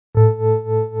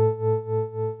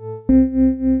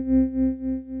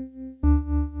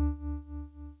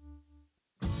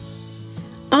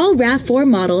Rav4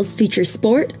 models feature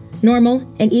sport, normal,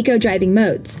 and eco driving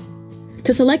modes.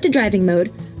 To select a driving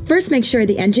mode, first make sure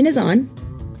the engine is on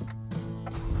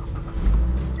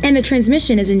and the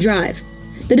transmission is in drive.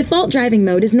 The default driving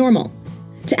mode is normal.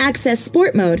 To access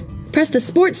sport mode, press the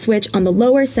sport switch on the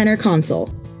lower center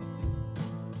console.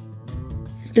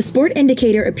 The sport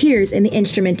indicator appears in the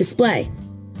instrument display.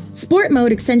 Sport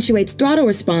mode accentuates throttle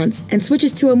response and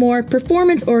switches to a more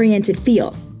performance-oriented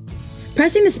feel.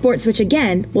 Pressing the sport switch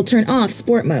again will turn off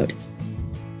sport mode.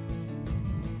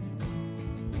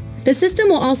 The system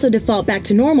will also default back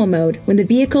to normal mode when the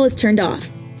vehicle is turned off.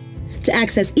 To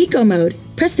access eco mode,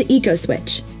 press the eco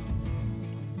switch.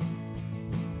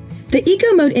 The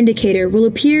eco mode indicator will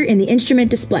appear in the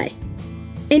instrument display.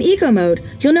 In eco mode,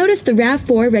 you'll notice the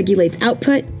Rav4 regulates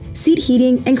output, seat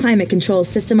heating, and climate control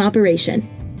system operation.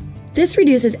 This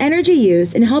reduces energy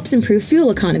used and helps improve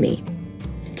fuel economy.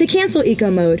 To cancel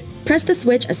eco mode, press the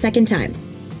switch a second time.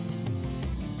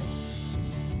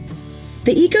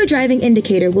 The eco driving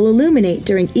indicator will illuminate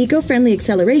during eco-friendly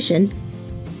acceleration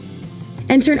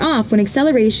and turn off when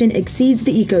acceleration exceeds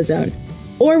the eco zone,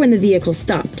 or when the vehicle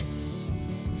stopped.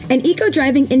 An eco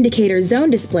driving indicator zone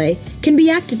display can be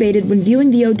activated when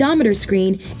viewing the odometer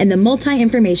screen and the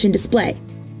multi-information display.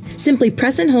 Simply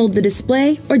press and hold the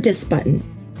display or disc button.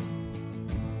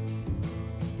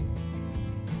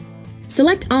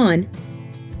 Select On,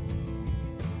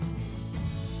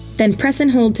 then press and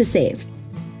hold to save.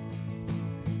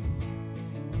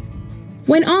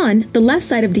 When on, the left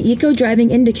side of the eco driving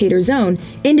indicator zone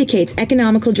indicates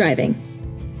economical driving.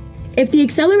 If the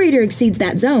accelerator exceeds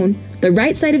that zone, the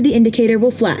right side of the indicator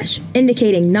will flash,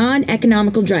 indicating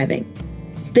non-economical driving.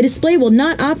 The display will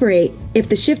not operate if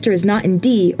the shifter is not in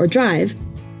D or drive,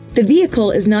 the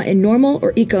vehicle is not in normal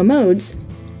or eco modes,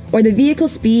 or the vehicle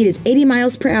speed is 80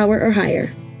 miles per hour or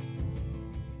higher.